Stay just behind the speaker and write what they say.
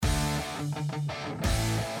You're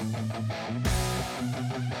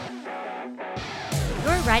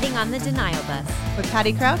riding on the Denial Bus with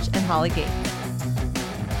Patty Crouch and Holly Gates.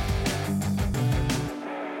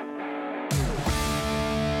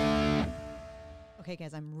 Okay,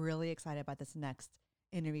 guys, I'm really excited about this next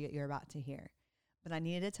interview that you're about to hear. But I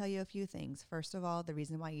needed to tell you a few things. First of all, the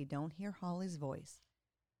reason why you don't hear Holly's voice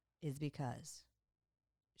is because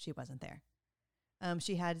she wasn't there.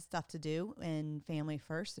 She had stuff to do and family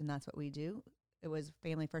first, and that's what we do. It was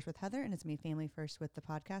family first with Heather, and it's me family first with the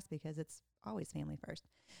podcast because it's always family first.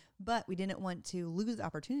 But we didn't want to lose the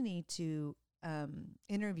opportunity to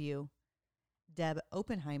interview Deb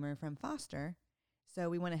Oppenheimer from Foster.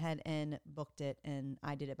 So we went ahead and booked it, and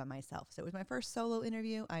I did it by myself. So it was my first solo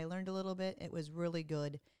interview. I learned a little bit. It was really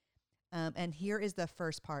good. And here is the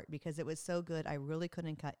first part because it was so good. I really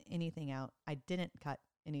couldn't cut anything out. I didn't cut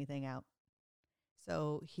anything out.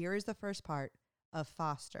 So here is the first part of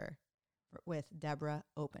Foster with Deborah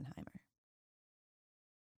Oppenheimer.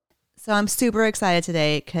 So I'm super excited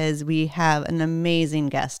today because we have an amazing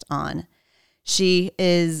guest on. She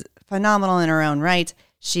is phenomenal in her own right.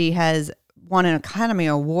 She has won an Academy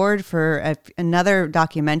Award for another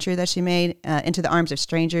documentary that she made, Into the Arms of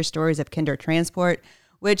Strangers, Stories of Kinder Transport,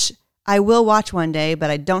 which I will watch one day,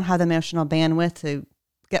 but I don't have the emotional bandwidth to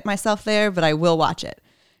get myself there, but I will watch it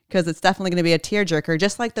because it's definitely going to be a tearjerker,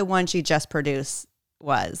 just like the one she just produced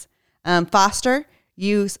was. Foster,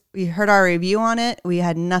 you heard our review on it. We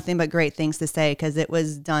had nothing but great things to say because it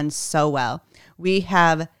was done so well. We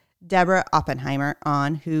have Deborah Oppenheimer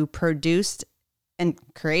on, who produced and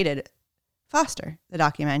created Foster, the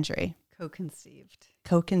documentary.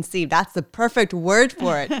 Co-conceived. That's the perfect word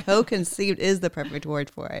for it. Co-conceived is the perfect word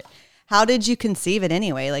for it. How did you conceive it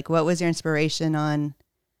anyway? Like, what was your inspiration on?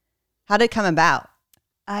 How did it come about?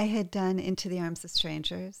 I had done Into the Arms of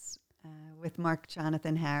Strangers with Mark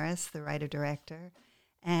Jonathan Harris, the writer-director,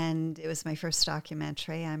 and it was my first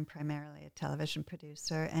documentary. I'm primarily a television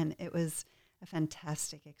producer, and it was a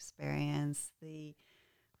fantastic experience. The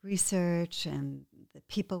research and the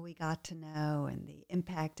people we got to know and the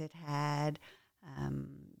impact it had,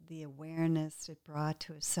 the awareness it brought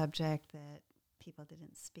to a subject that people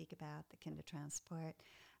didn't speak about, the kinder transport,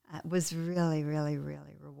 was really, really,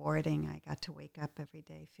 really rewarding. I got to wake up every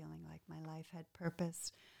day feeling like my life had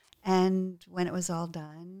purpose. And when it was all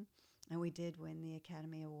done, and we did win the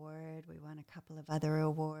Academy Award, we won a couple of other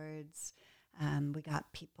awards, we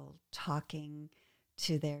got people talking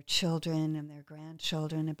to their children and their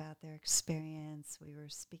grandchildren about their experience. We were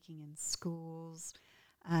speaking in schools.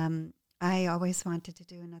 I always wanted to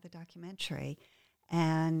do another documentary,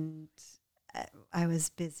 and I was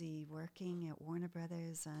busy working at Warner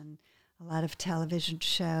Brothers on a lot of television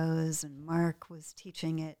shows, and Mark was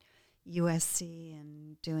teaching at USC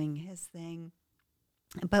and doing his thing.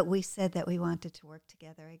 But we said that we wanted to work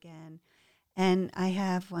together again. And I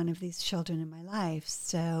have one of these children in my life,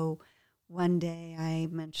 so one day I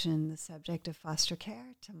mentioned the subject of foster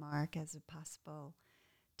care to Mark as a possible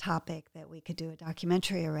topic that we could do a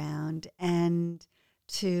documentary around. And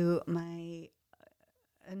to my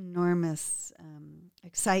enormous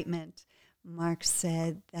excitement, Mark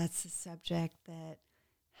said that's a subject that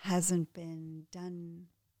hasn't been done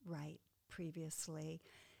right previously.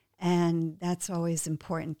 And that's always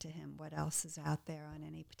important to him, what else is out there on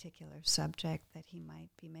any particular subject that he might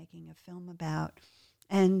be making a film about.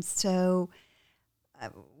 And so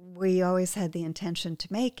we always had the intention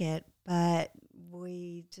to make it, but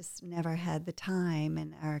we just never had the time,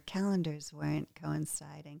 and our calendars weren't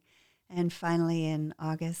coinciding. And finally, in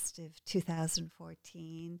August of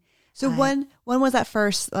 2014. So when was that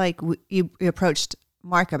first, like, you approached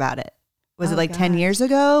Mark about it? Was it like 10 years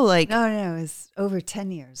ago? Like No, it was over 10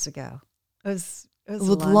 years ago. It was a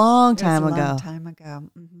long time ago.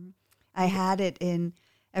 Mm-hmm. I had it in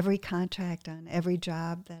every contract on every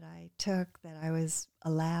job that I took, that I was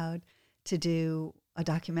allowed to do a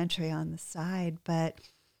documentary on the side, but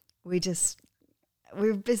we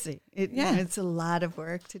were busy. It's a lot of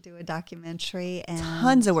work to do a documentary. And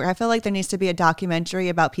tons of work. I feel like there needs to be a documentary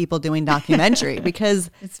about people doing documentary because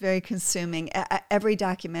it's very consuming. Every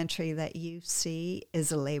documentary that you see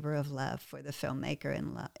is a labor of love for the filmmaker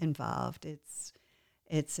involved.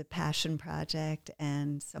 It's a passion project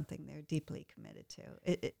and something they're deeply committed to.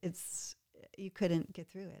 You couldn't get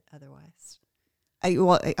through it otherwise.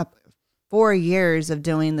 4 years of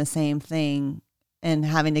doing the same thing and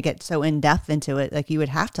having to get so in-depth into it, like, you would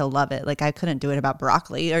have to love it. Like, I couldn't do it about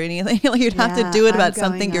broccoli or anything. Like, you'd have to do it about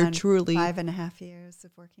something you're truly... 5.5 years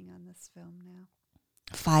of working on this film now.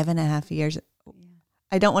 5.5 years. Yeah.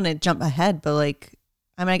 I don't want to jump ahead, but, like,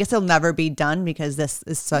 I mean, I guess it'll never be done because this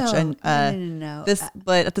is such No. this,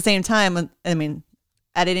 but at the same time, I mean,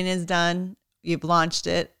 editing is done. You've launched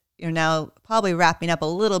it. You're now probably wrapping up a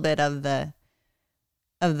little bit of the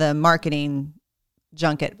marketing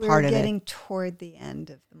junket part of it. We're getting toward the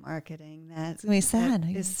end of the marketing. That's gonna be sad.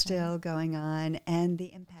 That is still going on, and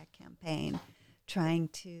the impact campaign, trying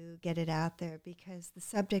to get it out there because the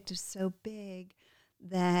subject is so big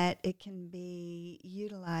that it can be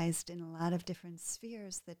utilized in a lot of different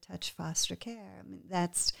spheres that touch foster care. I mean,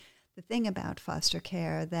 that's the thing about foster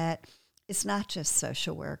care, that it's not just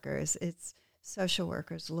social workers. It's social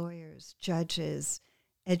workers, lawyers, judges,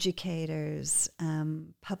 educators,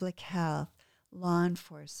 public health, law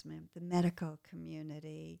enforcement, the medical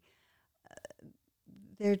community.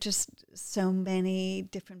 There are just so many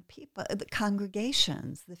different people, the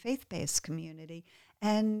congregations, the faith-based community,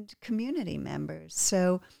 and community members.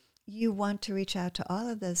 So you want to reach out to all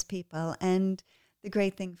of those people. And the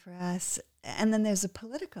great thing for us, and then there's a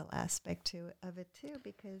political aspect of it too,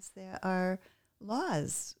 because there are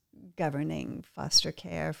laws governing foster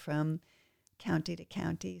care from county to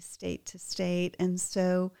county, state to state. And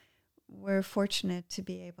so we're fortunate to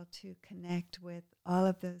be able to connect with all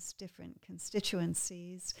of those different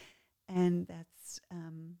constituencies, and that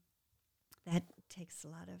takes a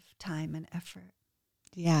lot of time and effort.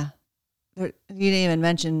 Yeah. You didn't even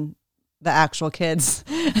mention the actual kids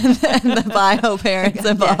and the bio parents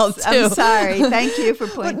involved Yes, too. I'm sorry. Thank you for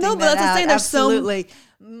pointing but that that's out. the thing. There's Absolutely.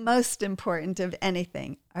 Most important of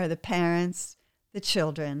anything are the parents, the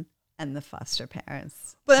children, and the foster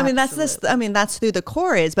parents. But I mean, Absolutely. that's through the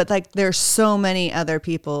core is, but like there's so many other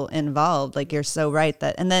people involved. Like you're so right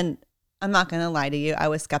that, and then I'm not going to lie to you. I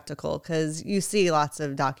was skeptical because you see lots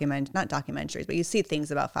of not documentaries, but you see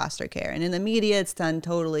things about foster care, and in the media, it's done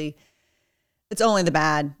totally. It's only the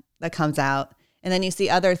bad that comes out, and then you see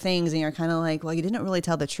other things, and you're kind of like, well, you didn't really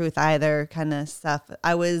tell the truth either, kind of stuff.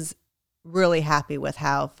 I was really happy with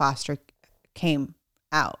how foster came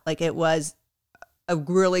out. Like it was a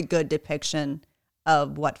really good depiction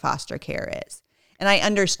of what foster care is, and I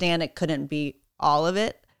understand it couldn't be all of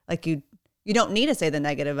it. Like you don't need to say the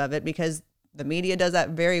negative of it because the media does that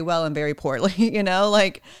very well and very poorly, you know,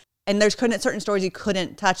 like, and there's certain stories you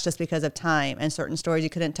couldn't touch just because of time, and certain stories you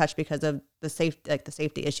couldn't touch because of the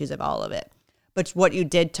safety issues of all of it. But what you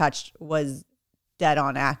did touch was dead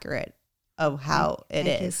on accurate of how it is.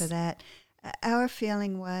 Thank you for that. Our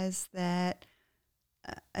feeling was that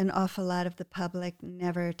an awful lot of the public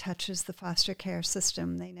never touches the foster care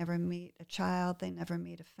system. They never meet a child, they never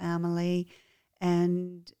meet a family,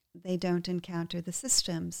 and they don't encounter the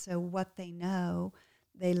system. So what they know,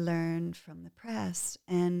 they learn from the press.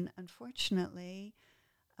 And unfortunately,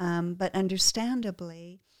 but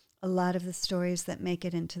understandably, a lot of the stories that make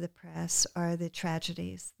it into the press are the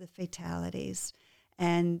tragedies, the fatalities,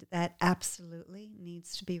 and that absolutely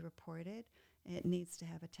needs to be reported. It needs to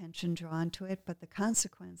have attention drawn to it, but the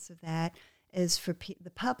consequence of that is for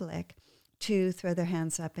the public to throw their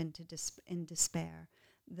hands up in despair,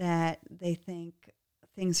 that they think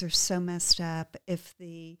things are so messed up. If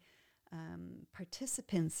the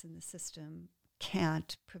participants in the system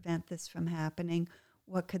can't prevent this from happening,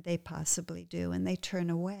 what could they possibly do? And they turn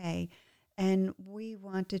away. And we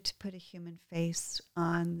wanted to put a human face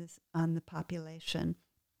on the population,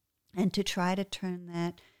 and to try to turn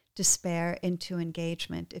that despair into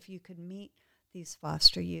engagement. If you could meet these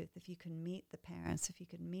foster youth, if you could meet the parents, if you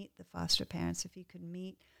could meet the foster parents, if you could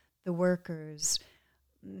meet the workers,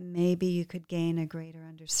 maybe you could gain a greater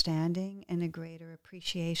understanding and a greater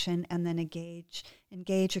appreciation, and then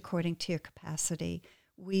engage according to your capacity.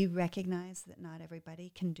 We recognize that not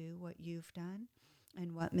everybody can do what you've done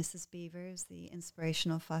and what Mrs. Beavers, the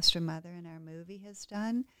inspirational foster mother in our movie, has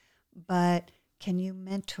done, but can you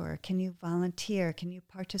mentor? Can you volunteer? Can you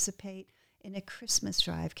participate in a Christmas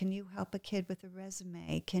drive? Can you help a kid with a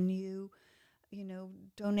resume? Can you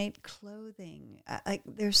donate clothing?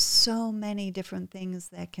 There's so many different things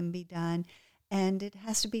that can be done, and it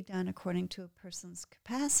has to be done according to a person's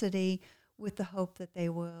capacity, with the hope that they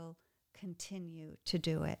will continue to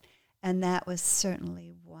do it. And that was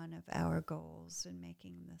certainly one of our goals in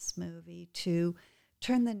making this movie, to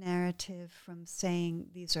turn the narrative from saying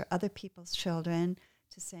these are other people's children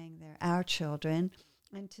to saying they're our children,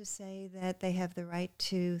 and to say that they have the right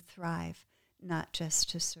to thrive, not just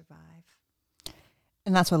to survive.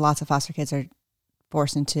 And that's what lots of foster kids are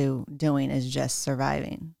forced into doing, is just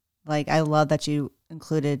surviving. Like, I love that you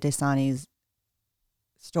included Dasani's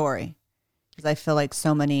story, because I feel like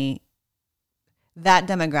so many, that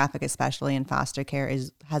demographic, especially in foster care,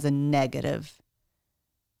 has a negative,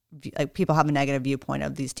 like people have a negative viewpoint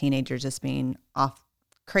of these teenagers just being off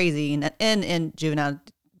crazy and in juvenile,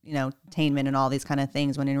 attainment and all these kind of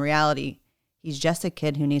things, when in reality, he's just a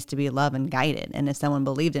kid who needs to be loved and guided. And if someone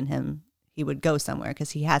believed in him, he would go somewhere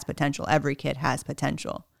because he has potential. Every kid has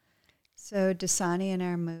potential. So Dasani in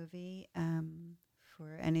our movie,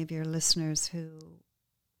 for any of your listeners who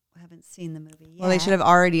haven't seen the movie yet. Well, they should have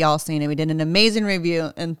already all seen it. We did an amazing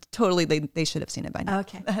review, and totally they should have seen it by now.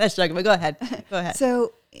 Okay. That's joking, but go ahead. Go ahead.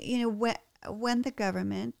 So, when the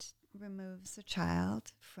government removes a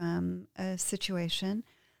child from a situation,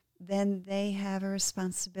 then they have a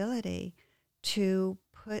responsibility to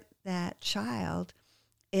put that child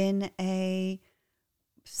in a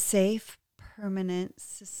safe, permanent,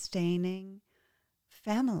 sustaining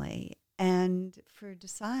family. And for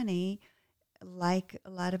Dasani, like a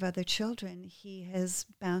lot of other children, he has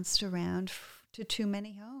bounced around to too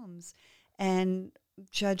many homes. And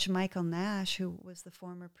Judge Michael Nash, who was the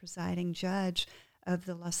former presiding judge of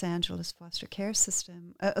the Los Angeles foster care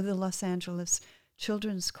system, of the Los Angeles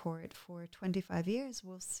Children's Court for 25 years,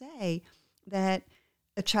 will say that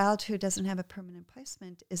a child who doesn't have a permanent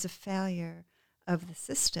placement is a failure of the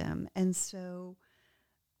system. And so,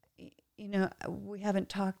 we haven't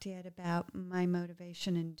talked yet about my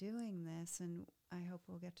motivation in doing this, and I hope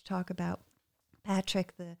we'll get to talk about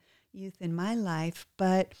Patrick, the youth in my life.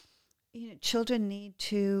 But, children need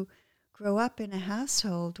to grow up in a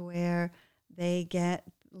household where they get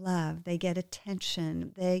love, they get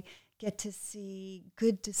attention, they get to see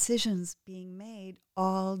good decisions being made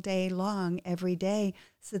all day long, every day,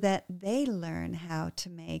 so that they learn how to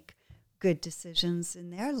make good decisions in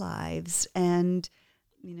their lives and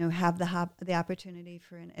have the opportunity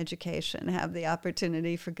for an education, have the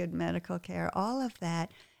opportunity for good medical care, all of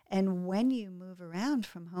that. And when you move around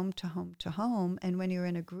from home to home to home, and when you're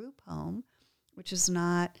in a group home, which is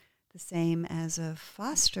not the same as a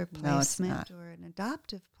foster placement or an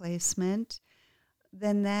adoptive placement,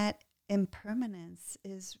 then that impermanence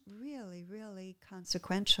is really, really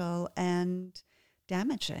consequential and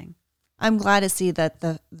damaging. I'm glad to see that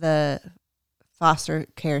the foster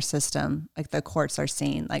care system, like the courts are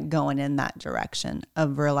seeing, like going in that direction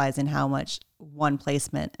of realizing how much one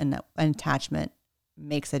placement and attachment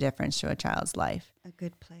makes a difference to a child's life. A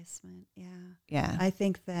good placement, yeah. Yeah. I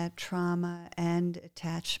think that trauma and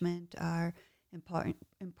attachment are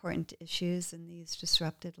important issues in these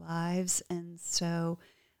disrupted lives. And so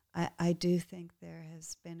I do think there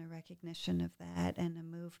has been a recognition of that and a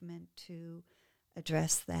movement to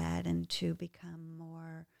address that and to become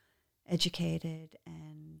more educated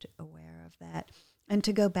and aware of that. And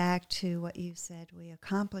to go back to what you said we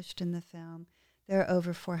accomplished in the film, there are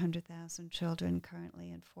over 400,000 children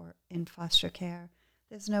currently in foster care.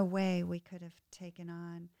 There's no way we could have taken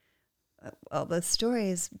on all the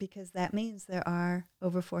stories, because that means there are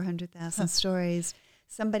over 400,000 stories.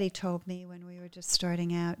 Somebody told me when we were just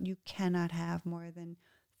starting out, you cannot have more than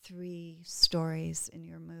 3 stories in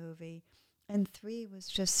your movie. And 3 was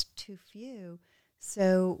just too few.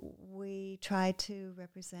 So we tried to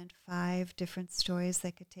represent 5 different stories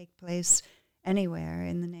that could take place anywhere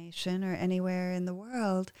in the nation or anywhere in the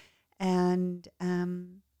world. And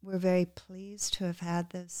we're very pleased to have had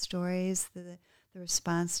those stories. The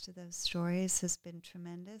response to those stories has been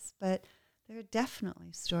tremendous. But there are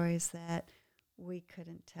definitely stories that we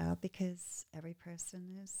couldn't tell because every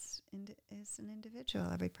person is an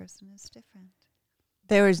individual. Every person is different.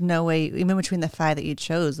 There was no way, even between the 5 that you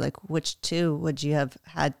chose, like which 2 would you have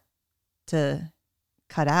had to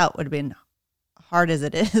cut out? Would have been hard as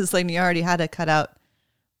it is. Like you already had to cut out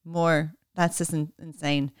more. That's just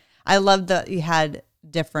insane. I love that you had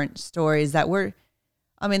different stories that were,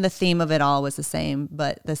 the theme of it all was the same,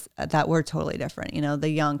 but that were totally different. The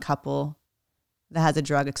young couple that has a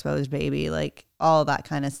drug exposed baby, like all that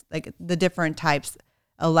kind of, like the different types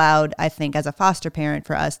allowed, I think, as a foster parent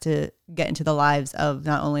for us to get into the lives of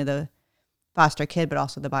not only the foster kid, but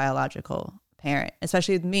also the biological parent.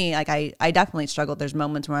 Especially with me, like I definitely struggled. There's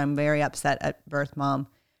moments where I'm very upset at birth mom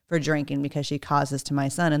for drinking because she caused this to my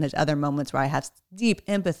son. And there's other moments where I have deep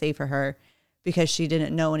empathy for her because she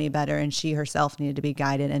didn't know any better and she herself needed to be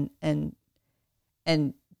guided and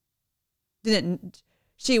didn't,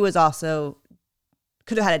 she was also,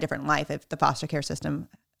 could have had a different life if the foster care system,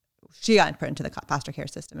 she got put into the foster care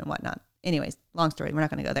system and whatnot. Anyways, long story. We're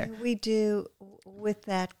not going to go there. We do, with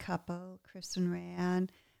that couple, Chris and Rayanne,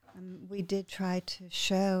 we did try to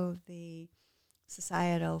show the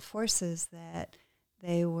societal forces that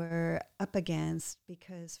they were up against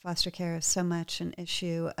because foster care is so much an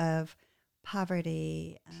issue of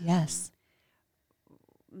poverty, yes,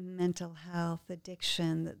 mental health,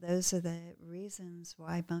 addiction. Those are the reasons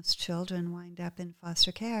why most children wind up in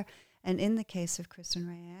foster care. And in the case of Chris and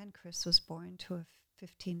Rayanne, Chris was born to a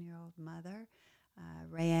 15-year-old mother.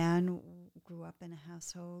 Rayanne grew up in a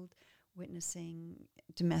household witnessing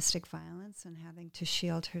domestic violence and having to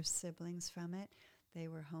shield her siblings from it. They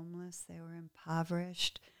were homeless, they were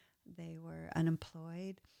impoverished, they were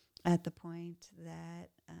unemployed at the point that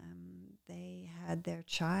they had their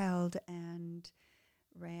child, and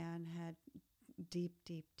Rayanne had deep,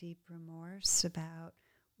 deep, deep remorse about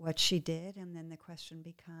what she did. And then the question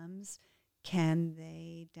becomes, can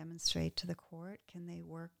they demonstrate to the court? Can they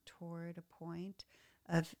work toward a point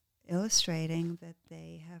of illustrating that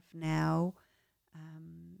they have now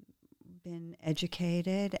been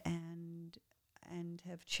educated and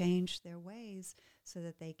have changed their ways so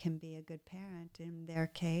that they can be a good parent? In their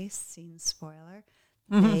case, scene spoiler,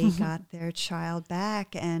 they got their child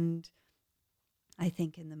back, and I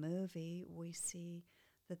think in the movie we see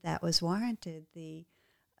that was warranted.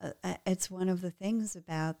 It's one of the things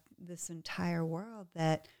about this entire world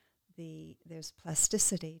that there's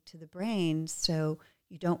plasticity to the brain, so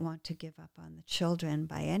you don't want to give up on the children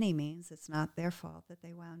by any means. It's not their fault that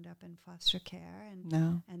they wound up in foster care,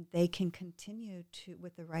 and they can continue to,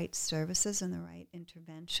 with the right services and the right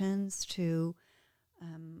interventions, to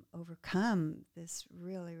overcome this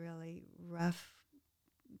really, really rough,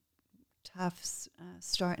 tough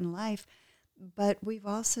start in life. But we've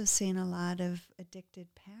also seen a lot of addicted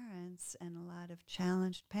parents and a lot of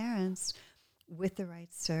challenged parents with the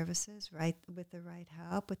right services, with the right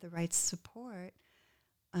help, with the right support,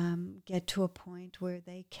 get to a point where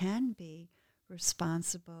they can be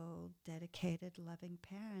responsible, dedicated, loving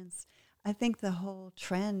parents. I think the whole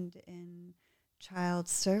trend in child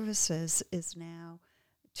services is now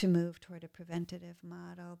to move toward a preventative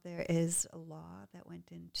model. There is a law that went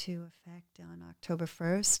into effect on October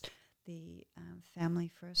 1st, the Family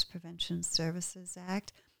First Prevention Services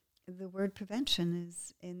Act. The word prevention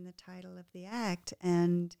is in the title of the act,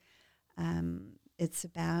 and it's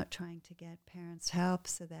about trying to get parents help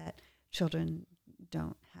so that children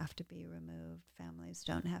don't have to be removed, families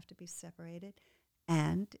don't have to be separated,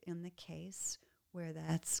 and in the case where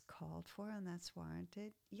that's called for and that's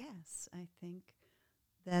warranted, yes, I think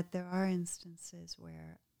that there are instances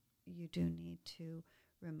where you do need to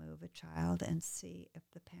remove a child and see if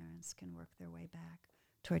the parents can work their way back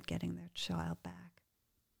toward getting their child back.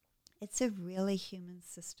 It's a really human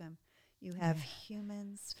system. You have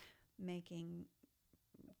humans making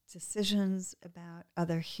decisions about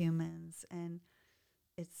other humans, and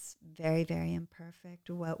it's very, very imperfect.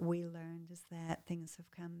 What we learned is that things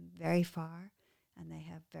have come very far, and they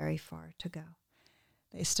have very far to go.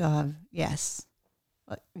 They still have, yes.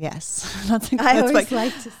 Yes. I always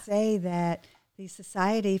like to say that the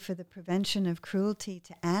Society for the Prevention of Cruelty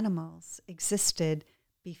to Animals existed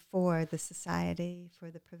before the Society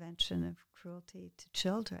for the Prevention of Cruelty to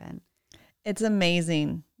Children. It's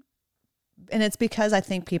amazing. And it's because I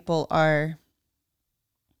think people are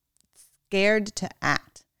scared to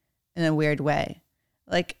act in a weird way.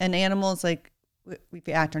 Like an animal is like, if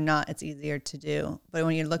you act or not, it's easier to do. But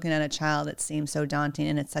when you're looking at a child, it seems so daunting,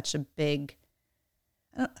 and it's such a big,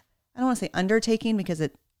 I don't want to say undertaking, because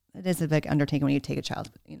it is a big undertaking when you take a child,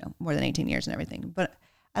 more than 18 years and everything. But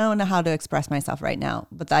I don't know how to express myself right now.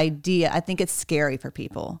 But the idea, I think it's scary for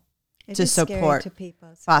people to support to people.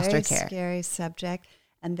 It's foster a very care. Scary subject,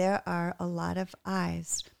 and there are a lot of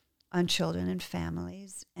eyes on children and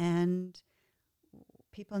families, and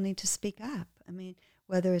people need to speak up. I mean,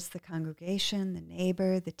 whether it's the congregation, the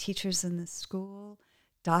neighbor, the teachers in the school,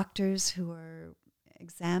 doctors who are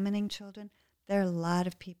examining children, there are a lot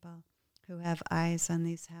of people who have eyes on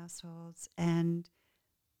these households, and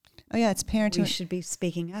it's parenting. We should be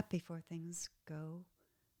speaking up before things go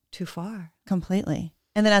too far. Completely.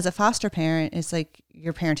 And then as a foster parent, it's like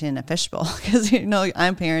you're parenting in a fishbowl, because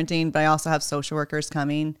I'm parenting, but I also have social workers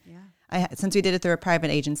coming. Yeah. Since we did it through a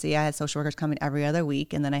private agency, I had social workers coming every other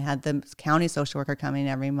week, and then I had the county social worker coming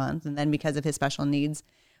every month. And then because of his special needs,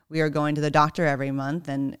 we were going to the doctor every month,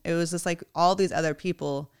 and it was just like all these other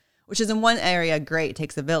people, which is in one area great,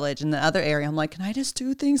 takes a village. In the other area, I'm like, can I just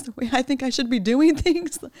do things the way I think I should be doing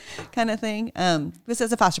things, kind of thing. Because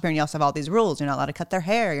as a foster parent, you also have all these rules. You're not allowed to cut their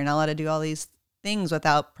hair. You're not allowed to do all these things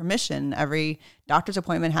without permission. Every doctor's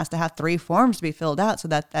appointment has to have 3 forms to be filled out so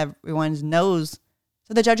that everyone knows.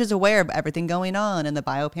 So the judge is aware of everything going on, and the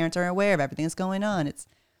bio parents are aware of everything that's going on.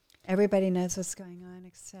 Everybody knows what's going on,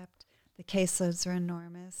 except the caseloads are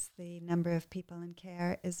enormous. The number of people in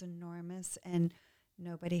care is enormous, and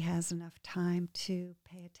nobody has enough time to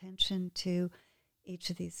pay attention to each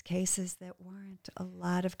of these cases that warrant a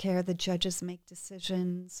lot of care. The judges make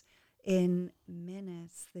decisions in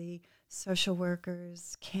minutes. The social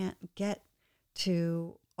workers can't get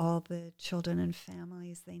to all the children and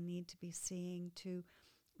families they need to be seeing to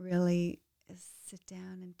really sit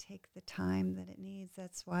down and take the time that it needs.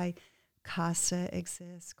 That's why CASA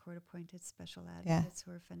exists, court-appointed special advocates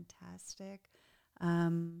who are fantastic.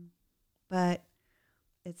 But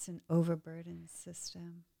it's an overburdened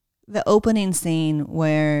system. The opening scene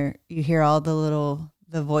where you hear all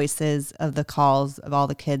the voices of the calls of all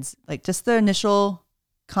the kids, like just the initial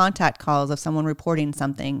contact calls of someone reporting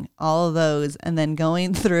something, all of those, and then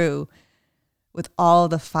going through with all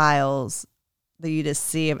the files that you just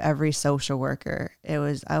see of every social worker. I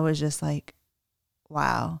was just like,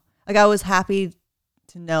 wow. Like, I was happy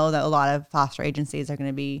to know that a lot of foster agencies are going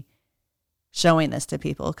to be showing this to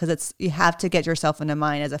people, because you have to get yourself into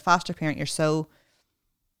mind as a foster parent.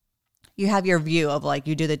 You have your view of like,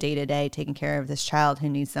 you do the day-to-day taking care of this child who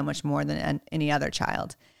needs so much more than any other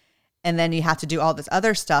child. And then you have to do all this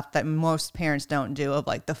other stuff that most parents don't do, of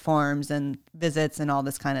like the forms and visits and all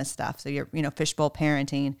this kind of stuff. So you're, fishbowl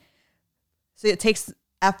parenting. So it takes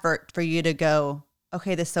effort for you to go,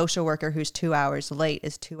 okay, the social worker who's 2 hours late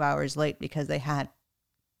is 2 hours late because they had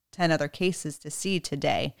 10 other cases to see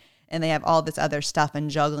today, and they have all this other stuff and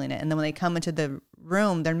juggling it. And then when they come into the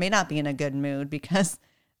room, they may not be in a good mood because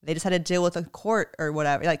they just had to deal with a court or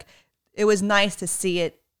whatever. Like, it was nice to see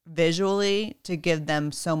it visually to give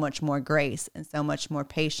them so much more grace and so much more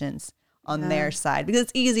patience on their side, because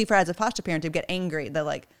it's easy for, as a foster parent, to get angry. They're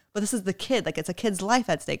like, but this is the kid. Like, it's a kid's life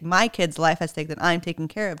at stake. My kid's life at stake that I'm taking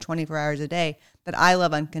care of 24 hours a day, that I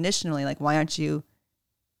love unconditionally. Like, why aren't you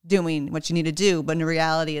doing what you need to do? But in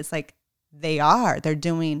reality, it's like, they're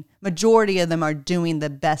doing, majority of them are doing the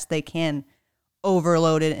best they can,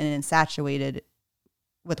 overloaded and saturated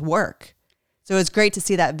with work. So it's great to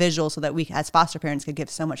see that visual, so that we as foster parents could give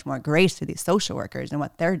so much more grace to these social workers and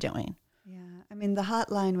what they're doing. Yeah. I mean, the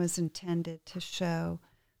hotline was intended to show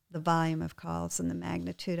the volume of calls and the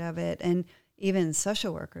magnitude of it. And even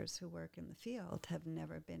social workers who work in the field have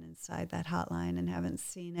never been inside that hotline and haven't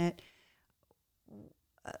seen it.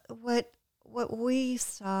 What we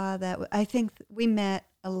saw, that I think we met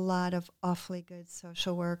a lot of awfully good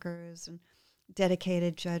social workers and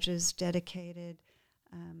dedicated judges, dedicated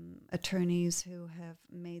attorneys who have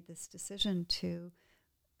made this decision to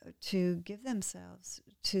give themselves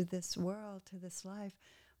to this world, to this life.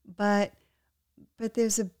 But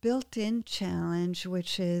there's a built-in challenge,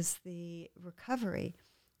 which is the recovery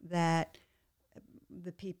that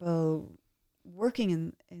the people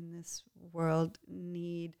working in this world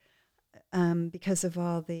need, because of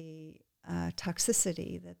all the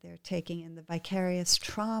toxicity that they're taking and the vicarious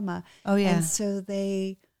trauma. Oh, yeah. And so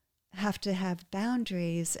they have to have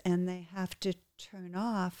boundaries and they have to turn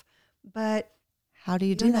off. But how do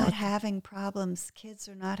you do you're that? not having problems. Kids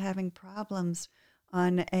are not having problems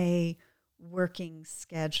on a working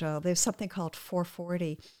schedule. There's something called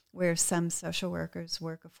 440, where some social workers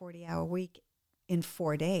work a 40-hour week in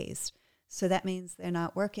 4 days. So that means they're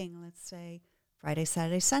not working, let's say, Friday,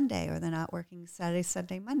 Saturday, Sunday, or they're not working Saturday,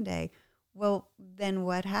 Sunday, Monday. Well, then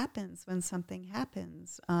what happens when something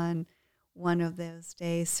happens on one of those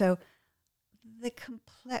days? So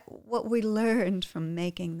what we learned from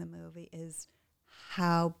making the movie is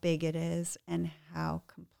how big it is and how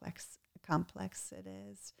complex it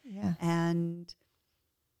is. Yeah. And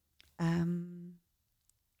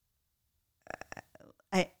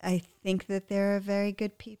I think that there are very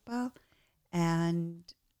good people, and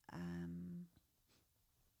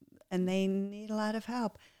they need a lot of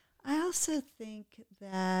help. I also think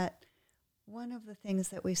that one of the things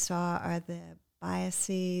that we saw are the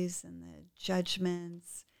biases and the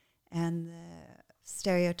judgments and the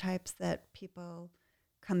stereotypes that people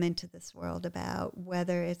come into this world about,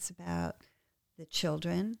 whether it's about the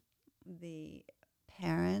children, the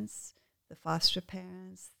parents, the foster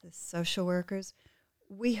parents, the social workers.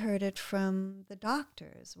 We heard it from the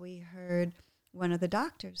doctors. We heard one of the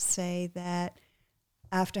doctors say that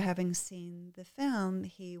after having seen the film,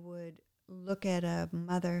 he would look at a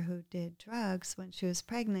mother who did drugs when she was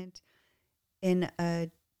pregnant in a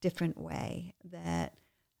different way, that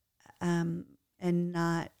and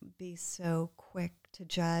not be so quick to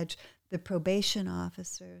judge. The probation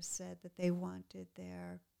officer said that they wanted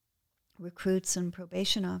their recruits and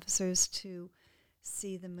probation officers to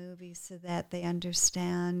see the movie so that they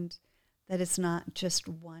understand that it's not just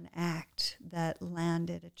one act that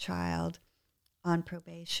landed a child on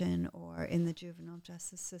probation or in the juvenile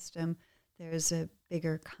justice system. There's a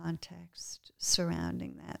bigger context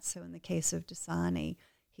surrounding that. So in the case of Dasani,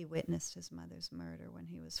 he witnessed his mother's murder when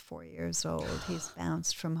he was 4 years old. He's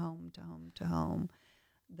bounced from home to home to home.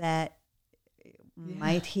 That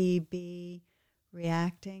might he be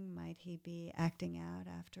reacting? Might he be acting out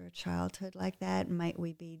after a childhood like that? Might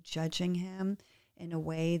we be judging him in a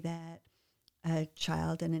way that a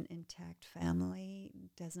child in an intact family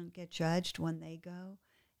doesn't get judged when they go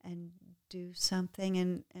and do something.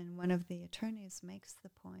 And one of the attorneys makes the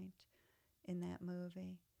point in that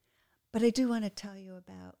movie. But I do want to tell you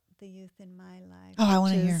about the youth in my life. Oh, I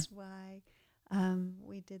want to hear. Which is why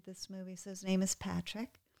we did this movie. So his name is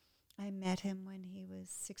Patrick. I met him when he was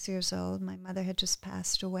 6 years old. My mother had just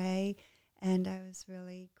passed away, and I was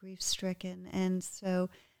really grief-stricken. And so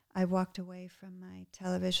I walked away from my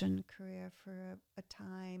television career for a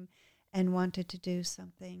time and wanted to do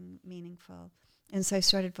something meaningful. And so I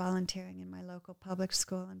started volunteering in my local public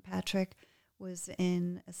school, and Patrick was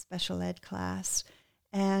in a special ed class.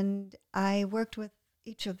 And I worked with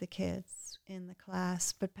each of the kids in the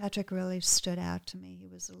class, but Patrick really stood out to me. He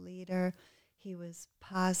was a leader. He was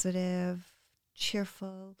positive,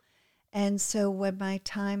 cheerful. And so when my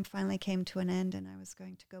time finally came to an end and I was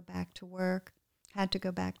going to go back to work, had to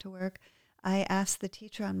go back to work, I asked the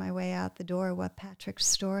teacher on my way out the door what Patrick's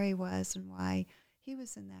story was and why he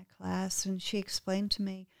was in that class. And she explained to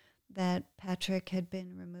me that Patrick had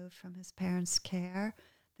been removed from his parents' care,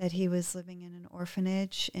 that he was living in an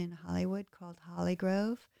orphanage in Hollywood called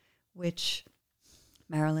Hollygrove, which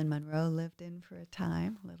Marilyn Monroe lived in for a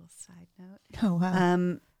time. A little side note. Oh,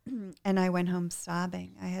 wow. And I went home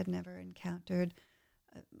sobbing. I had never encountered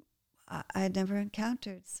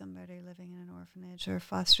somebody living in an orphanage or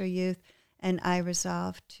foster youth, and I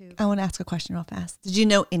resolved to. I want to ask a question real fast. Did you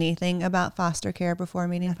know anything about foster care before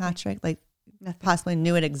meeting Nothing. Patrick? Like, Nothing. possibly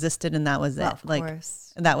knew it existed and that was Well, it? of Like,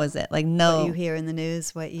 course. that was it? Like, no. What you hear in the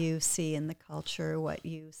news, what you see in the culture, what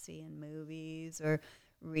you see in movies or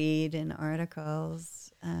read in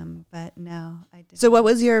articles. But no, I didn't. So what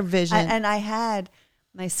was your vision?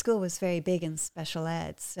 My school was very big in special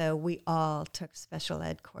ed, so we all took special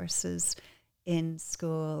ed courses in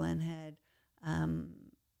school and had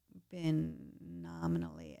been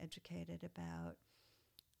nominally educated about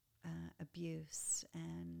abuse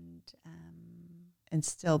and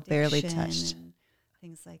still barely addiction touched. and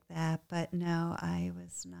things like that. But no, I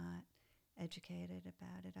was not educated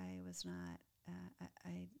about it. I was not.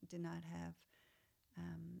 I did not have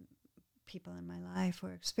people in my life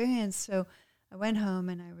or experience. So I went home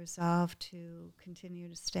and I resolved to continue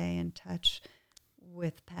to stay in touch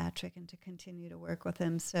with Patrick and to continue to work with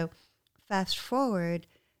him. So fast forward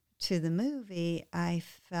to the movie, I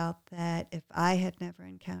felt that if I had never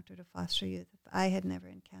encountered a foster youth, if I had never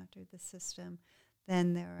encountered the system,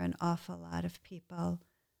 then there are an awful lot of people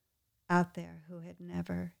out there who had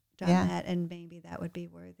never done that, and maybe that would be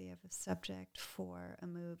worthy of a subject for a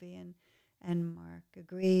movie. And Mark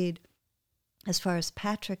agreed. As far as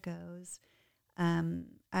Patrick goes,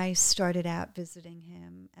 I started out visiting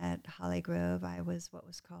him at Hollygrove. I was what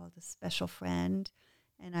was called a special friend,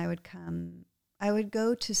 and I would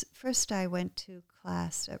go to, first I went to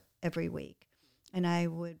class every week, and I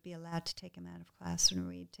would be allowed to take him out of class and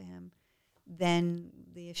read to him. Then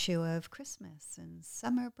the issue of Christmas and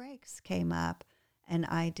summer breaks came up, and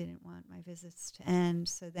I didn't want my visits to end,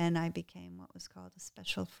 so then I became what was called a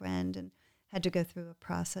special friend and had to go through a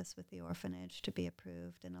process with the orphanage to be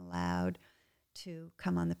approved and allowed to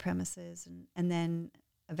come on the premises, and then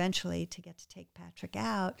eventually to get to take Patrick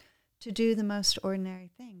out to do the most ordinary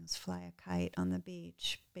things, fly a kite on the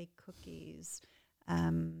beach, bake cookies,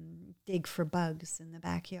 dig for bugs in the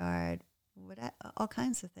backyard, all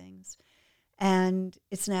kinds of things. And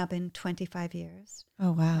it's now been 25 years.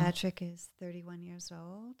 Oh, wow. Patrick is 31 years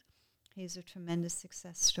old. He's a tremendous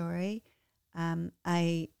success story.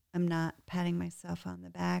 I am not patting myself on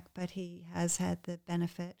the back, but he has had the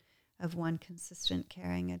benefit of one consistent,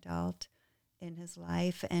 caring adult in his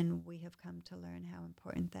life, and we have come to learn how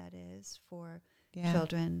important that is for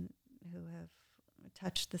children who have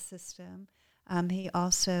touched the system. He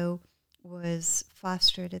also was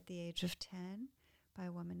fostered at the age of 10 by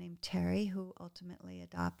a woman named Terry, who ultimately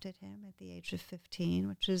adopted him at the age of 15,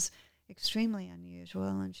 which is extremely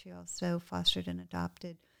unusual, and she also fostered and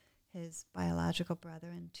adopted his biological brother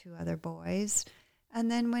and 2 other boys. And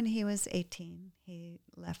then when he was 18, he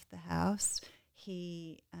left the house.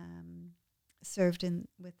 He served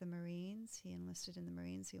with the Marines. He enlisted in the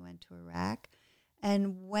Marines. He went to Iraq.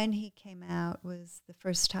 And when he came out was the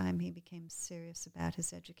first time he became serious about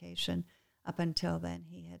his education. Up until then,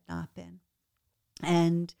 he had not been.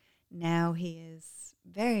 And now he is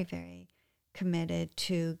very, very committed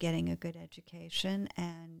to getting a good education,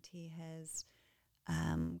 and he has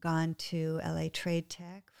gone to LA Trade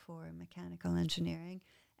Tech for mechanical engineering,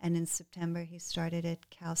 and in September he started at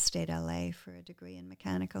Cal State LA for a degree in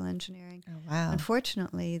mechanical engineering. Oh, wow.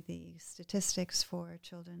 Unfortunately, the statistics for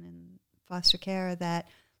children in foster care are that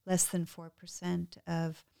less than 4%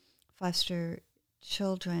 of foster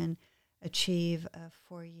children achieve a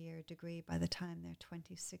 4-year degree by the time they're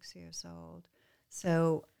 26 years old.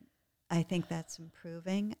 So I think that's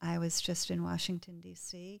improving. I was just in Washington,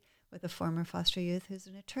 D.C. with a former foster youth who's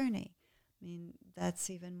an attorney. I mean, that's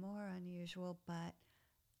even more unusual, but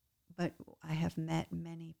I have met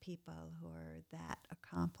many people who are that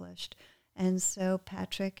accomplished. And so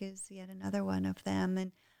Patrick is yet another one of them.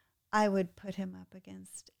 And I would put him up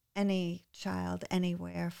against any child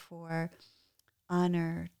anywhere for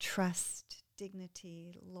honor, trust,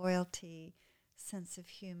 dignity, loyalty, sense of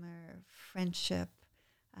humor, friendship.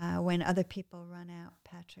 When other people run out,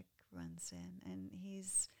 Patrick runs in. And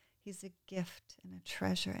he's a gift and a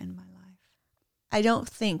treasure in my life. I don't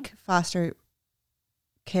think foster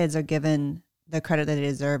kids are given the credit that they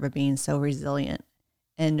deserve of being so resilient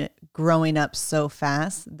and growing up so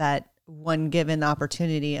fast that when given the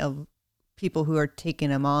opportunity of people who are taking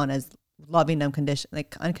them on as loving them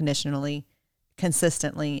unconditionally,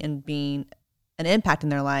 consistently, and being an impact in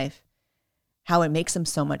their life, how it makes them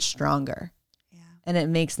so much stronger. Yeah. And it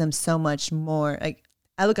makes them so much more, like,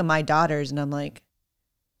 I look at my daughters and I'm like,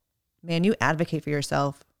 man, you advocate for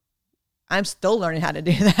yourself. I'm still learning how to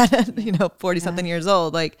do that, 40 something years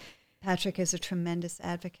old. Like, Patrick is a tremendous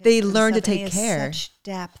advocate. They learn to take care. Such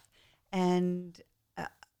depth. And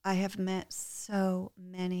I have met so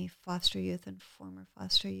many foster youth and former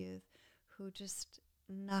foster youth who just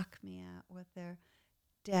knock me out with their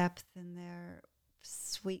depth and their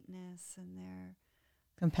sweetness and their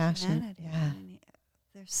compassion. Humanity. Yeah. I mean,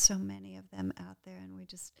 there's so many of them out there, and we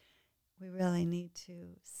really need to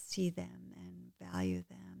see them and value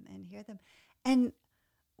them and hear them. And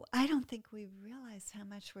I don't think we realize how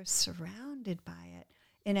much we're surrounded by it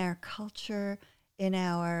in our culture, in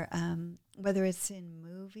our, whether it's in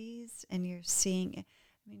movies and you're seeing,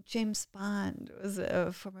 I mean, James Bond was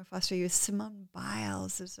a former foster youth. Simone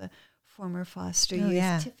Biles is a former foster youth.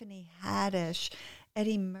 Yeah. Tiffany Haddish,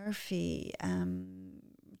 Eddie Murphy,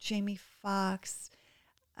 Jamie Foxx.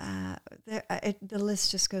 The list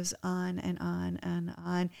just goes on and on and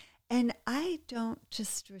on. And I don't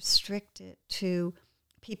just restrict it to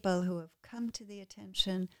people who have come to the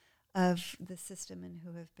attention of the system and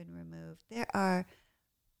who have been removed. There are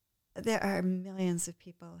millions of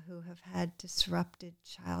people who have had disrupted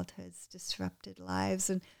childhoods, disrupted lives,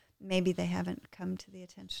 and maybe they haven't come to the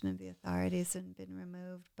attention of the authorities and been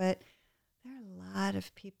removed. But there are a lot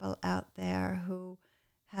of people out there who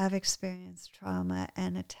have experienced trauma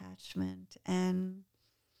and attachment, and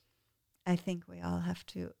I think we all have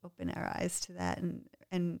to open our eyes to that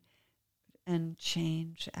and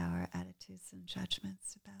change our attitudes and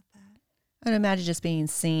judgments about that. I'd imagine just being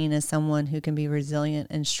seen as someone who can be resilient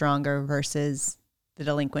and stronger versus the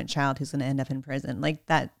delinquent child who's going to end up in prison. Like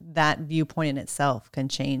that viewpoint in itself can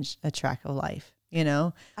change a track of life,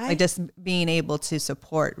 like just being able to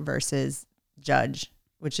support versus judge,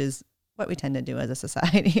 which is what we tend to do as a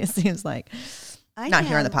society. It seems like not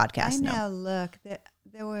here on the podcast. I now look that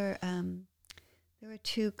there were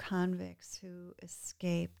 2 convicts who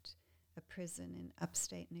escaped a prison in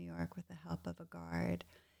upstate New York with the help of a guard,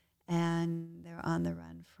 and they were on the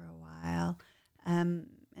run for a while, and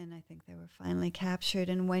I think they were finally captured.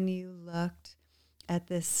 And when you looked at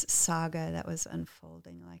this saga that was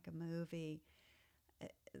unfolding like a movie,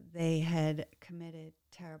 they had committed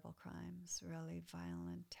terrible crimes, really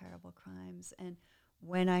violent, terrible crimes. And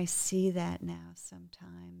when I see that now,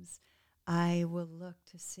 sometimes I will look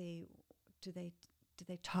to see, do they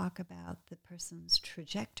talk about the person's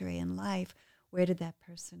trajectory in life? Where did that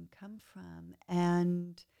person come from?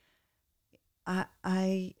 And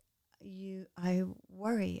I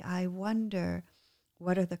worry. I wonder,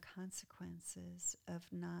 what are the consequences of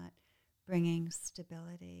not bringing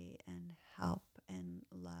stability and help and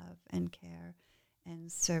love and care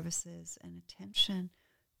and services and attention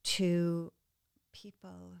to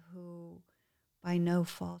people who, by no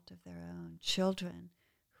fault of their own, children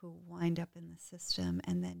who wind up in the system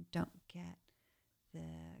and then don't get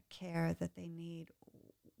the care that they need.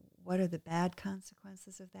 What are the bad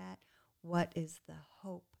consequences of that? What is the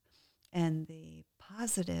hope and the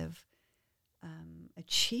positive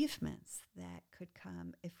achievements that could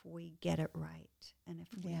come if we get it right and if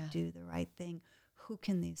we do the right thing? Who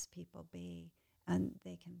can these people be? And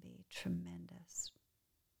they can be tremendous.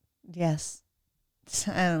 Yes.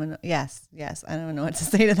 I don't know. Yes. I don't know what to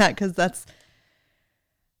say to that, because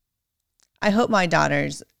I hope my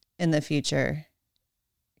daughters in the future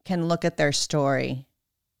can look at their story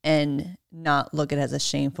and not look at it as a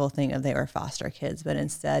shameful thing if they were foster kids, but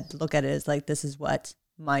instead look at it as like, this is what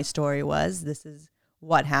my story was. This is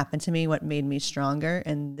what happened to me, what made me stronger,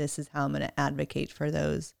 and this is how I'm going to advocate for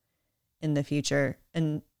those in the future,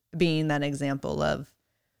 and being that example of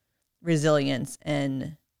resilience.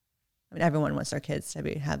 And I mean, everyone wants their kids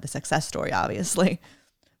to have the success story, obviously,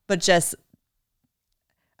 but just,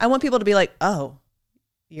 I want people to be like, oh,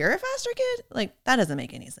 you're a foster kid? Like, that doesn't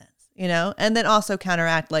make any sense, you know? And then also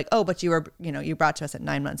counteract like, oh, but you were, you know, you brought to us at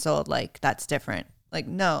 9 months old. Like, that's different. Like,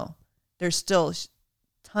 no, there's still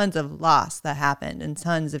tons of loss that happened and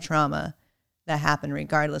tons of trauma that happened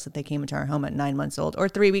regardless if they came into our home at 9 months old or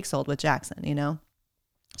 3 weeks old with Jackson, you know?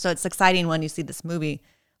 So it's exciting when you see this movie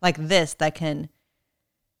like this that can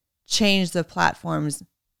change the platforms,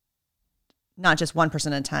 not just one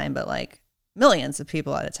person at a time, but like millions of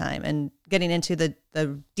people at a time, and getting into the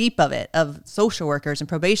deep of it, of social workers and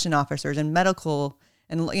probation officers and medical,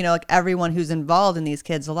 and, you know, like everyone who's involved in these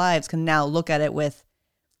kids' lives can now look at it with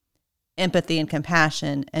empathy and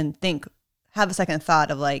compassion and have a second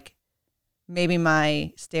thought of like, maybe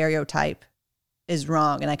my stereotype is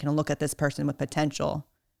wrong and I can look at this person with potential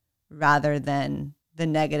rather than the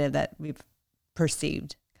negative that we've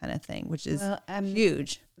perceived, kind of thing, which is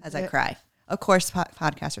huge as I cry. Of course,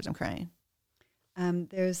 podcasters, I'm crying.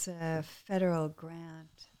 There's a federal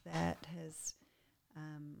grant that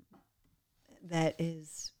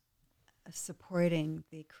is supporting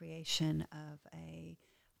the creation of a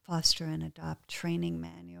foster and adopt training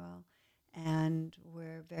manual, and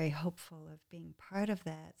we're very hopeful of being part of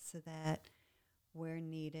that, so that where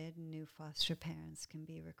needed, new foster parents can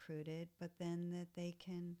be recruited, but then that they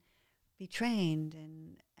can be trained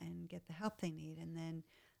and get the help they need. And then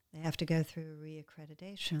they have to go through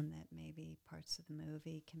reaccreditation that maybe parts of the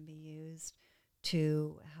movie can be used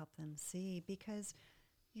to help them see, because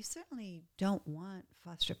you certainly don't want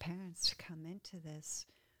foster parents to come into this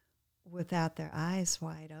without their eyes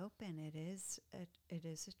wide open. It is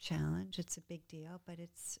a challenge. It's a big deal, but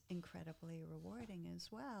it's incredibly rewarding as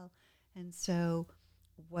well. And so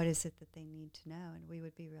what is it that they need to know? And we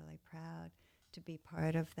would be really proud to be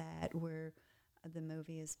part of that, where the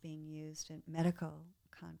movie is being used at medical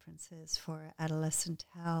conferences for adolescent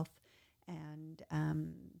health, and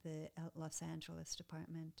the Los Angeles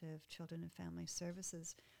Department of Children and Family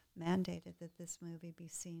Services mandated that this movie be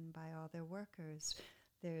seen by all their workers.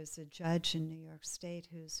 There's a judge in New York State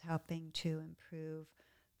who's helping to improve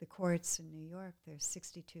the courts in New York. There's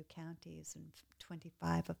 62 counties, and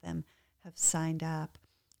 25 of them have signed up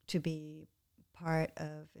to be part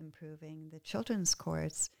of improving the children's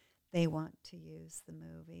courts. They want to use the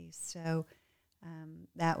movie. So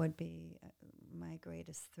that would be my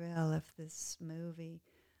greatest thrill, if this movie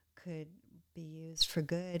could be used for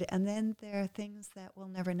good. And then there are things that we'll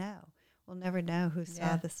never know. We'll never know who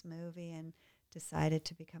saw this movie and decided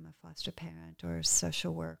to become a foster parent or a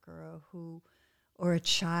social worker, or a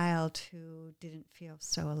child who didn't feel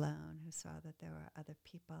so alone, who saw that there were other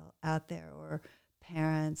people out there, or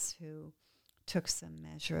parents who took some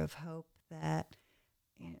measure of hope that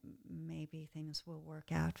maybe things will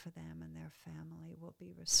work out for them and their family will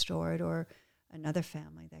be restored, or another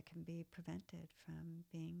family that can be prevented from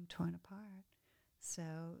being torn apart. So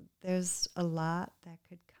there's a lot that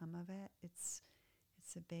could come of it. It's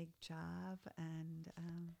a big job, and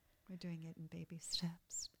we're doing it in baby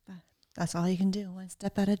steps. That's all you can do, one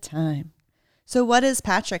step at a time. So what does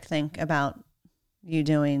Patrick think about you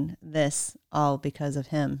doing this all because of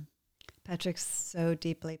him? Patrick's so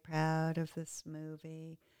deeply proud of this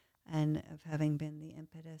movie and of having been the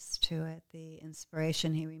impetus to it, the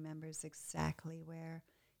inspiration. He remembers exactly where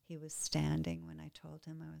he was standing when I told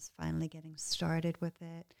him I was finally getting started with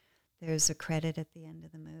it. There's a credit at the end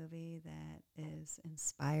of the movie that is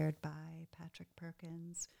inspired by Patrick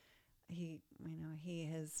Perkins. He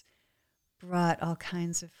has brought all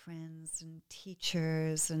kinds of friends and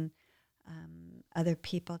teachers and other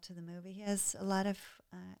people to the movie. He has a lot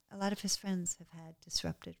of his friends have had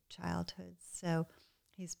disrupted childhoods, so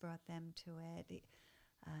he's brought them to it.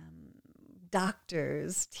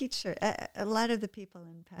 Doctors, teachers, a lot of the people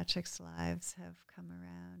in Patrick's lives have come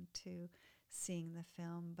around to seeing the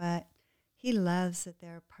film, but he loves that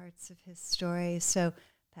there are parts of his story. So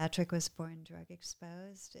Patrick was born drug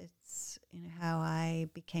exposed. It's how I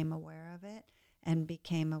became aware of it and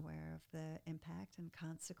became aware of the impact and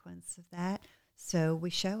consequence of that. So we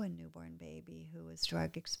show a newborn baby who was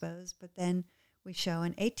drug exposed, but then we show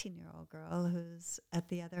an 18-year-old girl who's at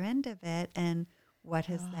the other end of it, and what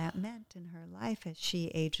has that meant in her life as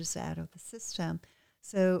she ages out of the system.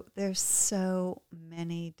 So there's so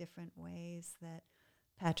many different ways that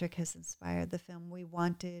Patrick has inspired the film. We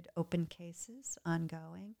wanted open cases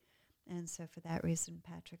ongoing, and so for that reason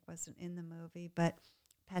Patrick wasn't in the movie, but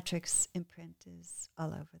Patrick's imprint is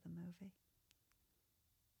all over the movie.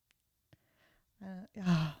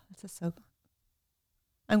 This is so.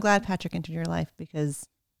 I'm glad Patrick entered your life, because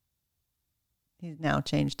he's now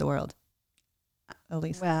changed the world.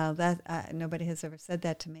 Elise. Well, that nobody has ever said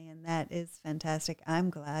that to me, and that is fantastic. I'm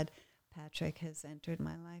glad Patrick has entered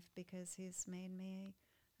my life because he's made me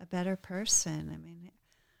a better person. I mean,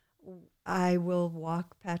 I will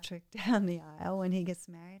walk Patrick down the aisle when he gets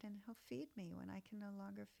married, and he'll feed me when I can no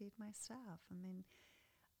longer feed myself. I mean,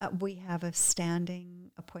 we have a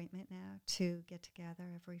standing appointment now to get together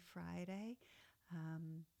every Friday.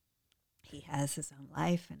 He has his own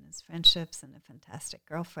life and his friendships and a fantastic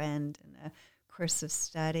girlfriend and a course of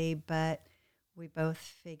study, but we both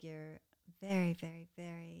figure very, very,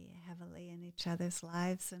 very heavily in each other's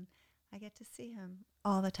lives, and I get to see him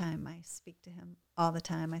all the time. I speak to him all the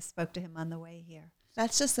time. I spoke to him on the way here.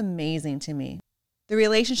 That's just amazing to me. The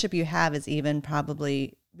relationship you have is even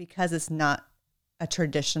probably because it's not a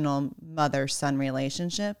traditional mother-son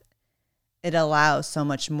relationship, it allows so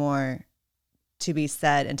much more to be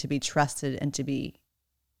said and to be trusted and to be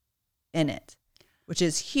in it, which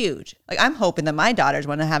is huge. Like, I'm hoping that my daughters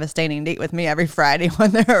want to have a standing date with me every Friday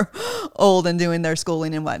when they're old and doing their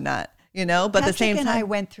schooling and whatnot, you know, but at the same time. Patrick and I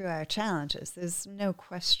went through our challenges. There's no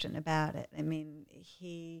question about it. I mean,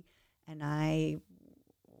 he and I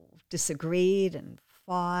disagreed and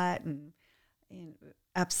fought and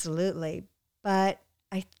absolutely. But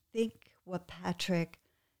I think what Patrick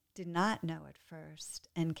did not know at first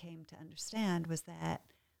and came to understand was that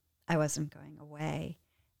I wasn't going away.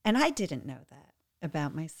 And I didn't know that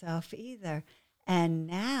about myself either. And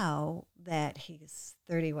now that he's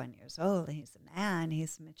 31 years old and he's a man,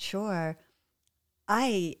 he's mature,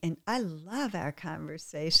 I love our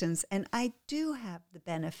conversations. And I do have the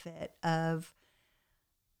benefit of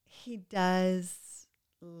he does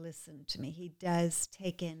listen to me. He does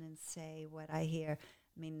take in and say what I hear.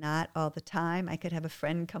 I mean, not all the time. I could have a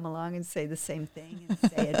friend come along and say the same thing and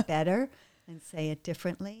say it better and say it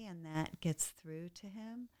differently, and that gets through to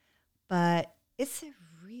him. But it's a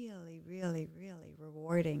really, really, really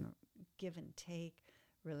rewarding give and take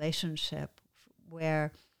relationship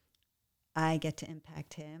where I get to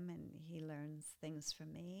impact him and he learns things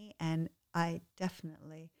from me, and I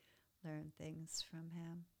definitely learn things from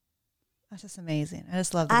him. That's just amazing. I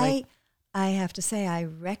just love the way. I have to say, I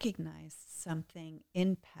recognized something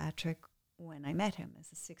in Patrick when I met him as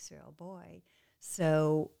a 6-year-old boy.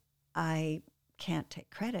 So I can't take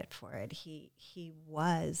credit for it. He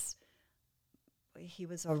was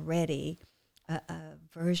already a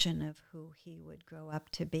version of who he would grow up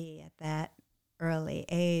to be at that early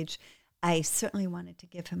age. I certainly wanted to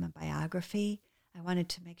give him a biography. I wanted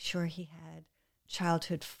to make sure he had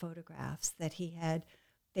childhood photographs, that he had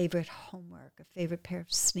favorite homework, a favorite pair of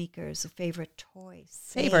sneakers, a favorite toy.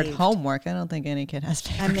 Favorite homework? I don't think any kid has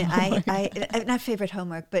favorite homework. I not favorite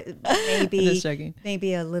homework, but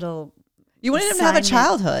maybe a little. You wanted him to have a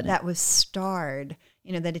childhood that was starred.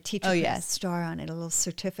 You know, that a teacher could star on it, a little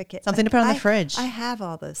certificate, something to put on the fridge. I have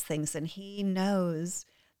all those things, and he knows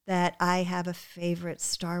that I have a favorite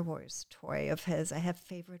Star Wars toy of his. I have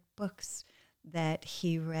favorite books that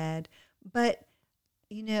he read, but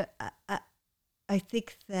you know, I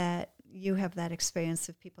think that you have that experience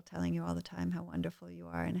of people telling you all the time how wonderful you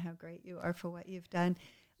are and how great you are for what you've done.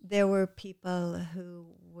 There were people who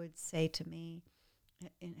would say to me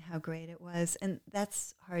how great it was, and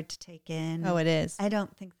that's hard to take in. Oh, it is. I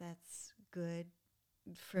don't think that's good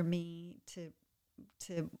for me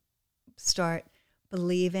to start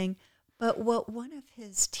believing. But what one of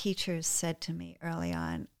his teachers said to me early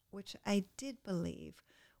on, which I did believe,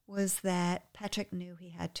 was that Patrick knew he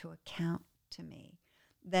had to account to me,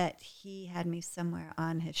 that he had me somewhere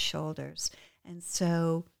on his shoulders. And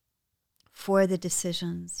so for the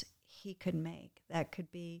decisions he could make, that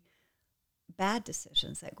could be bad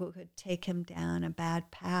decisions, that could take him down a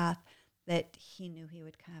bad path, that he knew he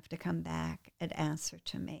would have to come back and answer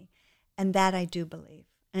to me. And that I do believe.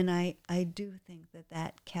 And I do think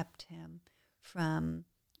that kept him from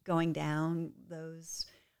going down those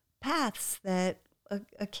paths that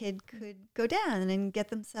a kid could go down and get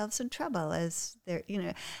themselves in trouble as they're, you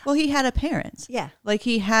know. Well, he had a parent. Yeah. Like,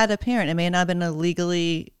 he had a parent. It may not have been a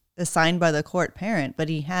legally assigned by the court parent, but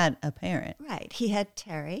he had a parent. Right. He had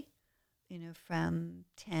Terry, you know, from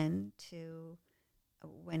 10 to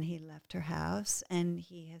when he left her house, and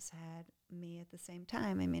he has had me at the same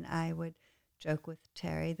time. I mean, I would joke with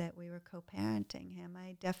Terry that we were co-parenting him.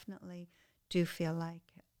 I definitely do feel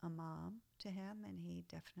like a mom to him, and he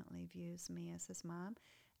definitely views me as his mom.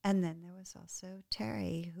 And then there was also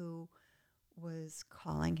Terry, who was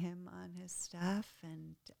calling him on his stuff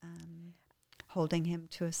and holding him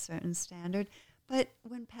to a certain standard. But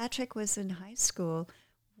when Patrick was in high school,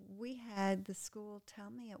 we had the school tell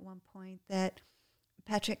me at one point that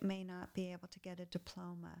Patrick may not be able to get a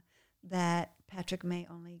diploma, that Patrick may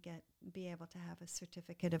only be able to have a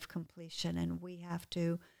certificate of completion, and we have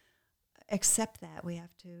to accept that. We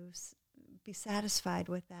have to be satisfied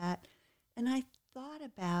with that. And I thought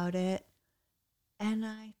about it, and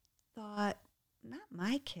I thought, not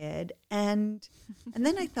my kid. And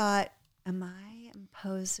then I thought, am I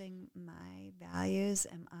imposing my values?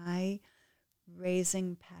 Am I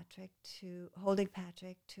holding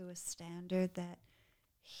Patrick to a standard that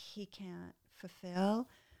he can't fulfill?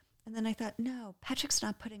 And then I thought, no, Patrick's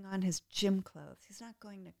not putting on his gym clothes. He's not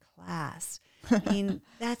going to class. I mean,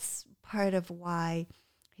 that's part of why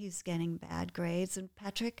he's getting bad grades. And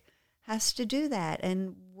Patrick has to do that.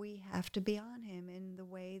 And we have to be on him in the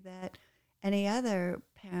way that any other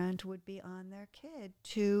parent would be on their kid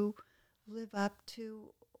to live up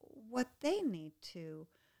to what they need to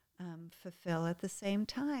fulfill at the same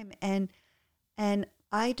time. And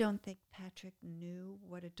I don't think Patrick knew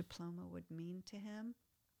what a diploma would mean to him.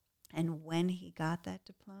 And when he got that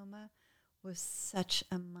diploma was such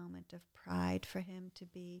a moment of pride for him to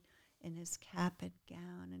be in his cap and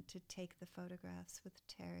gown and to take the photographs with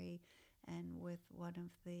Terry and with one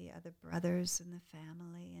of the other brothers in the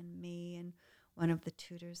family and me and one of the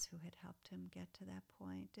tutors who had helped him get to that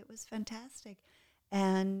point. It was fantastic.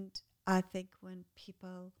 And I think when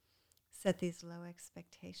people set these low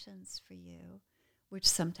expectations for you, which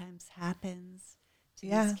sometimes happens to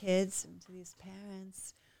these kids and to these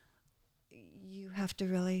parents, you have to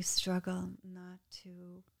really struggle not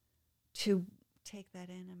to take that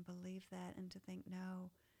in and believe that and to think,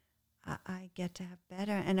 no, I get to have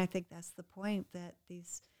better. And I think that's the point, that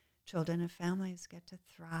these children and families get to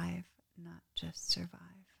thrive, not just survive.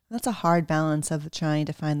 That's a hard balance of trying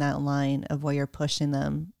to find that line of where you're pushing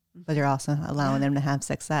them, but you're also allowing them to have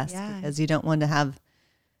success, because you don't want to have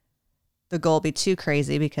the goal be too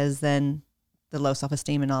crazy, because then the low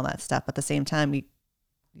self-esteem and all that stuff. But at the same time, you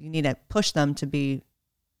need to push them to be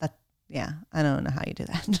that. Yeah, I don't know how you do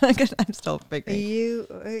that. I'm still figuring.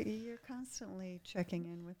 You're constantly checking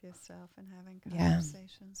in with yourself and having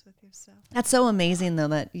conversations with yourself. That's so amazing, though,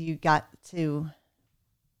 that you got to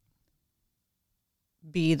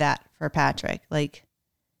be that for Patrick. Like,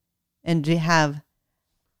 and to have,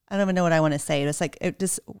 I don't even know what I want to say. It's like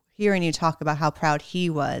just hearing you talk about how proud he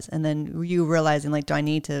was, and then you realizing, like, do I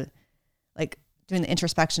need to, like, doing the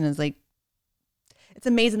introspection is like, it's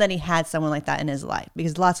amazing that he had someone like that in his life,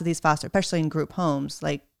 because lots of these foster, especially in group homes,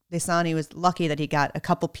 like Desani was lucky that he got a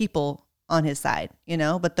couple people on his side,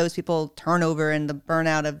 but those people turn over and the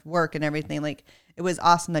burnout of work and everything. Like, it was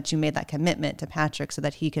awesome that you made that commitment to Patrick so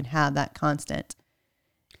that he could have that constant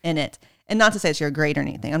in it. And not to say it's your grade or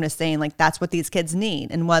anything. I'm just saying, like, that's what these kids need,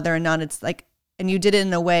 and whether or not it's like, and you did it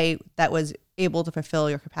in a way that was able to fulfill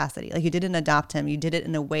your capacity. Like, you didn't adopt him. You did it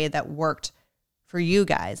in a way that worked for you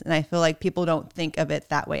guys. And I feel like people don't think of it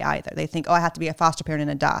that way either. They think, oh, I have to be a foster parent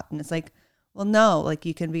and adopt. And it's like, well, no, like,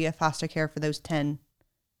 you can be a foster care for those 10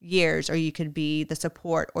 years, or you could be the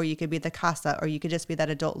support, or you could be the casa, or you could just be that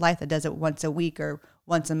adult life that does it once a week or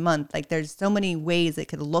once a month. Like, there's so many ways it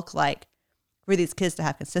could look like for these kids to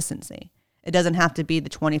have consistency. It doesn't have to be the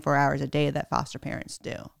 24 hours a day that foster parents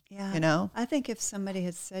do. Yeah. I think if somebody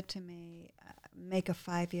had said to me, make a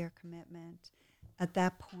 5-year commitment, at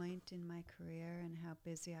that point in my career and how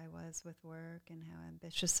busy I was with work and how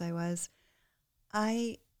ambitious I was,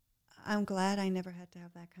 I'm glad I never had to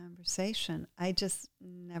have that conversation. I just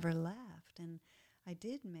never left. And I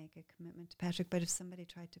did make a commitment to Patrick, but if somebody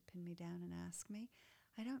tried to pin me down and ask me,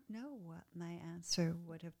 I don't know what my answer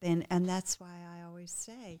would have been. And that's why I always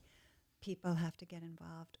say people have to get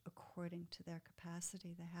involved according to their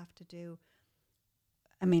capacity. They have to do,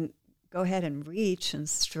 go ahead and reach and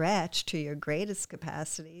stretch to your greatest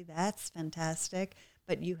capacity. That's fantastic.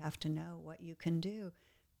 But you have to know what you can do.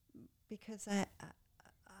 Because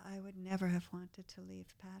I would never have wanted to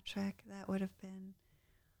leave Patrick. That would have been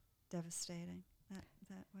devastating.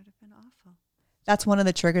 That would have been awful. That's one of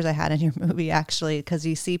the triggers I had in your movie, actually, because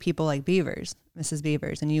you see people like Beavers, Mrs.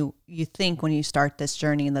 Beavers, and you think when you start this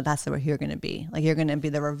journey that that's where you're going to be. Like, you're going to be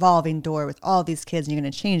the revolving door with all these kids, and you're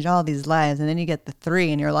going to change all these lives. And then you get the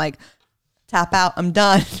 3, and you're like, tap out, I'm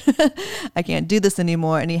done. I can't do this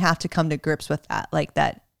anymore. And you have to come to grips with that. Like,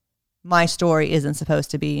 that my story isn't supposed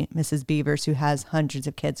to be Mrs. Beavers, who has hundreds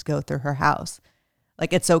of kids go through her house.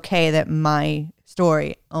 Like, it's okay that my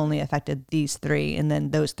story only affected these 3, and then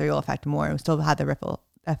those 3 will affect more and still have the ripple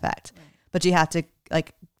effect. Right. But you have to,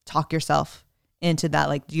 like, talk yourself into that.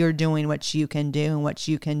 Like, you're doing what you can do and what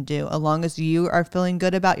you can do. As long as you are feeling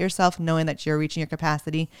good about yourself, knowing that you're reaching your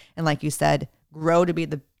capacity, and like you said, grow to be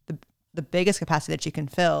the biggest capacity that you can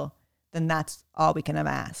fill, then that's all we can have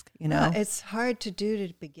ask, you know? Well, it's hard to do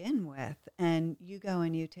to begin with. And you go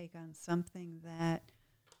and you take on something that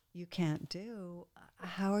you can't do.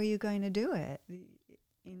 How are you going to do it? You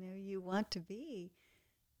know, you want to be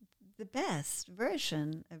the best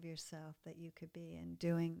version of yourself that you could be in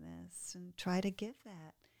doing this, and try to give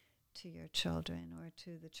that to your children or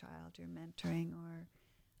to the child you're mentoring,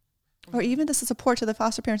 or even just the support to the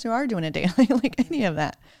foster parents who are doing it daily, like any of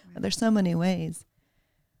that. Right. There's so many ways.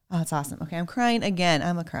 Oh, that's awesome. Okay, I'm crying again.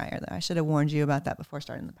 I'm a crier, though. I should have warned you about that before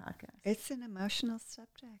starting the podcast. It's an emotional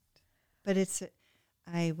subject, but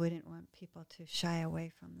I wouldn't want people to shy away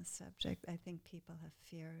from the subject. I think people have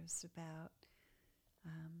fears about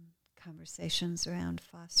conversations around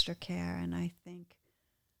foster care, and I think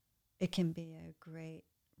it can be a great,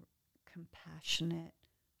 compassionate,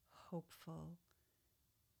 hopeful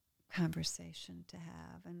conversation to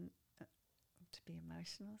have. And to be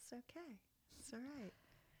emotional, it's okay. It's all right.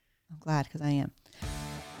 I'm glad, because I am.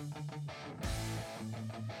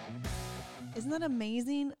 Isn't that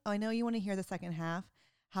amazing? I know you want to hear the second half.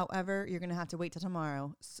 However, you're going to have to wait till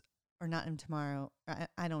tomorrow. Or not in tomorrow.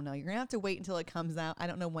 I don't know. You're going to have to wait until it comes out. I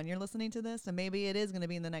don't know when you're listening to this. So maybe it is going to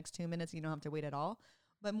be in the next 2 minutes. You don't have to wait at all.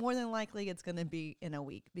 But more than likely, it's going to be in a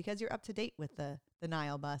week, because you're up to date with the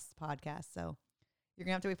Nile Bus podcast. So you're going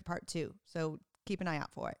to have to wait for part 2. So keep an eye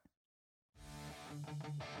out for it.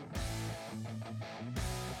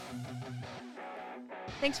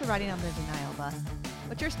 Thanks for riding on the Denial Bus.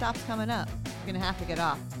 But your stop's coming up. You're going to have to get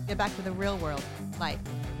off. Get back to the real world, life.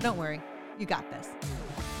 But don't worry. You got this.